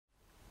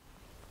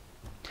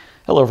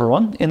Hello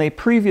everyone. In a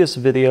previous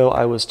video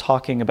I was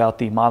talking about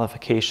the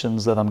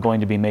modifications that I'm going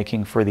to be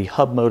making for the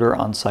hub motor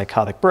on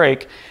Psychotic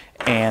Break,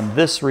 and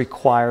this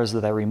requires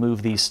that I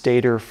remove the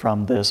stator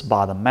from this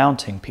bottom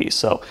mounting piece.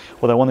 So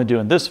what I want to do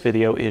in this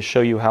video is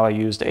show you how I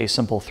used a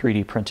simple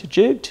 3D printed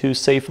jig to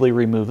safely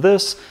remove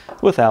this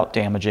without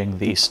damaging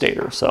the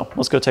stator. So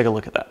let's go take a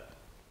look at that.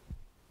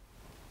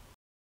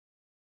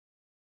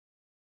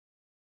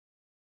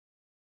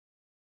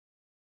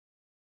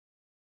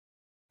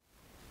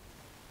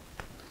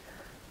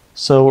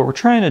 So what we're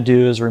trying to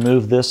do is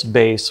remove this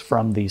base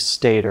from the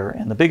stator,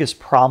 and the biggest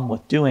problem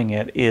with doing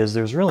it is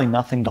there's really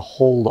nothing to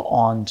hold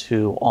on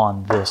to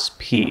on this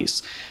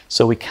piece.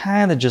 So we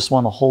kind of just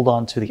want to hold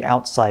on to the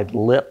outside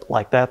lip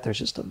like that. There's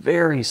just a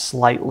very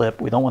slight lip.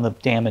 We don't want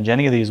to damage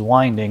any of these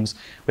windings.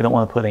 We don't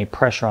want to put any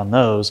pressure on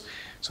those.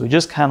 So we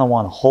just kind of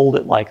want to hold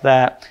it like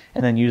that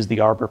and then use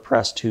the Arbor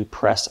Press to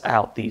press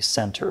out the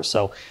center.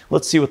 So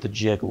let's see what the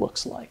jig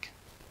looks like.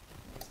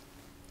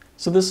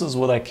 So this is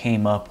what I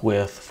came up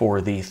with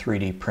for the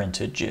 3D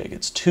printed jig.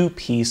 It's two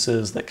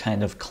pieces that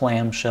kind of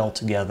clamshell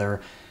together,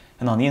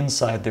 and on the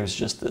inside there's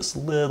just this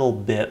little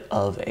bit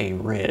of a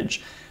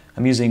ridge.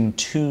 I'm using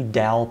two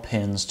dowel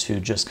pins to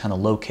just kind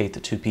of locate the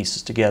two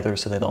pieces together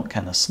so they don't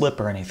kind of slip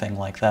or anything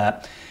like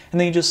that. And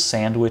then you just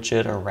sandwich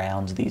it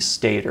around the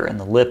stator, and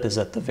the lip is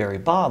at the very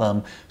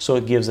bottom, so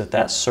it gives it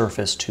that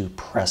surface to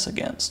press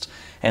against.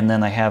 And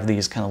then I have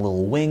these kind of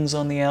little wings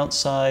on the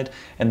outside,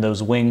 and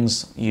those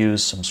wings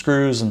use some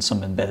screws and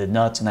some embedded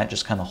nuts, and that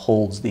just kind of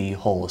holds the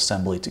whole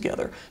assembly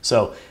together.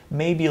 So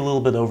maybe a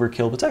little bit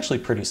overkill, but it's actually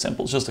pretty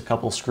simple. It's just a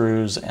couple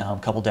screws, a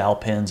couple dowel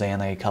pins,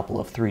 and a couple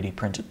of 3D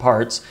printed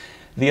parts.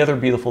 The other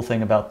beautiful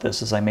thing about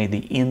this is I made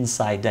the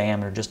inside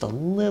diameter just a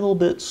little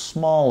bit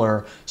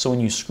smaller, so when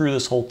you screw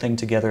this whole thing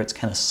together, it's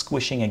kind of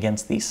squishing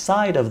against the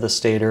side of the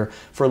stator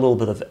for a little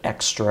bit of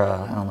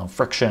extra, I don't know,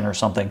 friction or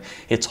something.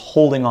 It's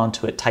holding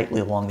onto it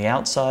tightly along the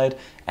outside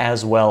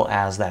as well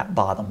as that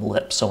bottom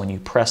lip. So when you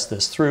press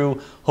this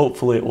through,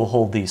 hopefully it will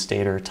hold the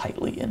stator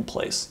tightly in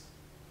place.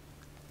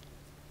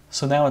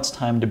 So now it's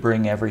time to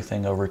bring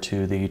everything over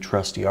to the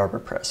trusty Arbor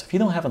Press. If you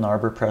don't have an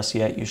Arbor Press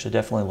yet, you should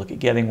definitely look at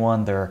getting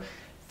one. They're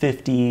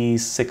 $50,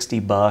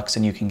 $60,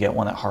 and you can get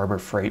one at Harbor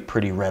Freight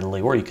pretty readily,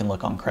 or you can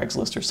look on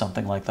Craigslist or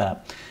something like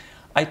that.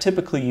 I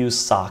typically use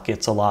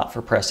sockets a lot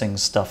for pressing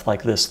stuff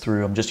like this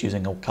through. I'm just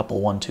using a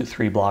couple 1, 2,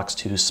 3 blocks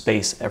to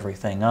space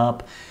everything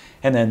up.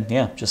 And then,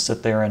 yeah, just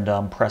sit there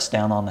and press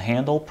down on the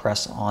handle,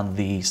 press on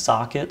the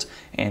socket,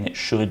 and it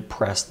should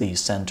press the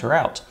center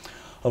out.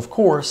 Of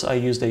course, I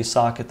used a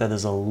socket that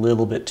is a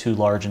little bit too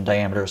large in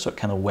diameter, so it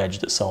kind of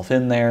wedged itself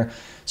in there.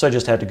 So I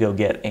just had to go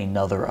get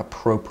another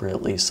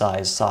appropriately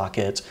sized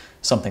socket,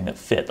 something that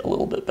fit a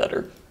little bit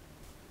better.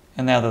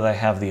 And now that I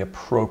have the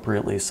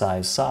appropriately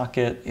sized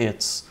socket,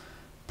 it's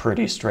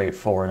pretty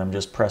straightforward. I'm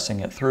just pressing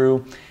it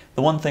through.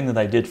 The one thing that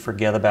I did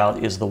forget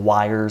about is the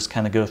wires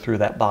kind of go through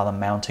that bottom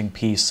mounting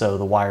piece, so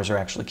the wires are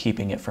actually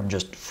keeping it from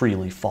just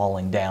freely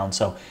falling down.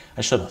 So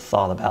I should have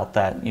thought about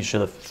that. You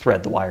should have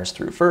threaded the wires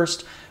through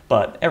first,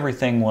 but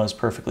everything was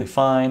perfectly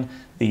fine.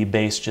 The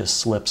base just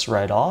slips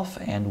right off,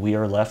 and we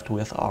are left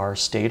with our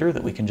stator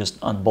that we can just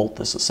unbolt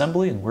this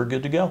assembly, and we're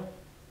good to go.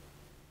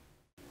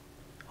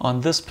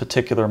 On this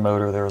particular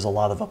motor, there was a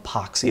lot of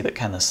epoxy that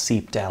kind of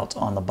seeped out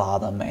on the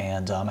bottom,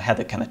 and I had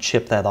to kind of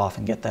chip that off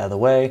and get that out of the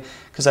way,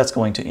 because that's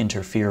going to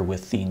interfere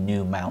with the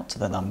new mount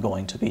that I'm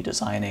going to be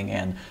designing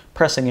and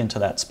pressing into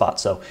that spot.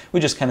 So we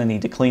just kind of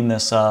need to clean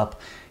this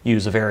up,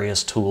 use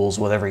various tools,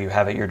 whatever you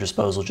have at your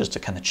disposal, just to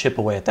kind of chip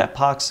away at that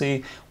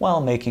epoxy while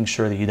making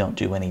sure that you don't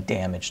do any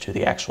damage to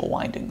the actual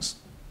windings.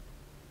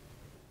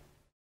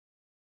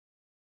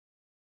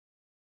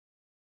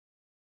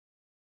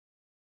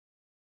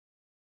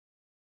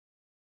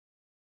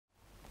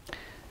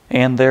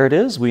 And there it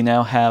is. We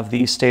now have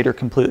the stator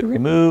completely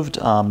removed.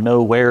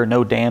 No wear,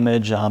 no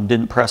damage.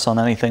 Didn't press on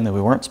anything that we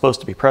weren't supposed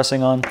to be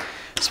pressing on.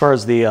 As far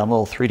as the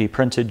little 3D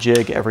printed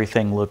jig,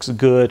 everything looks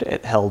good.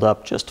 It held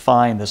up just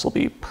fine. This will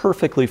be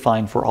perfectly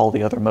fine for all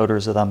the other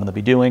motors that I'm going to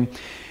be doing.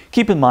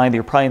 Keep in mind,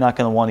 you're probably not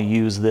going to want to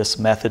use this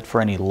method for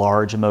any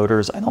large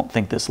motors. I don't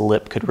think this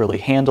lip could really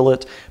handle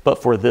it,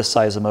 but for this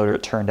size of motor,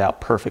 it turned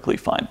out perfectly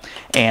fine.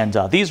 And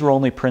these were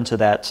only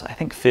printed at, I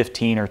think,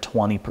 15 or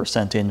 20%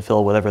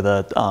 infill, whatever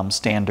the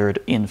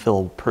standard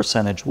infill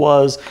percentage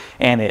was,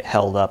 and it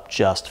held up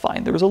just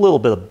fine. There was a little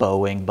bit of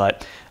bowing,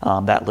 but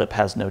that lip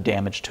has no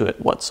damage to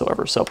it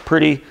whatsoever. So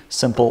pretty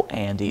simple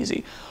and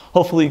easy.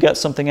 Hopefully you got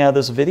something out of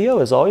this video.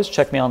 As always,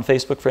 check me out on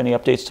Facebook for any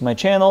updates to my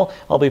channel.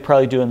 I'll be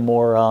probably doing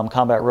more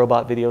combat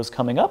robot videos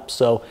coming up.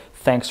 So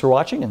thanks for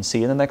watching, and see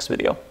you in the next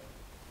video.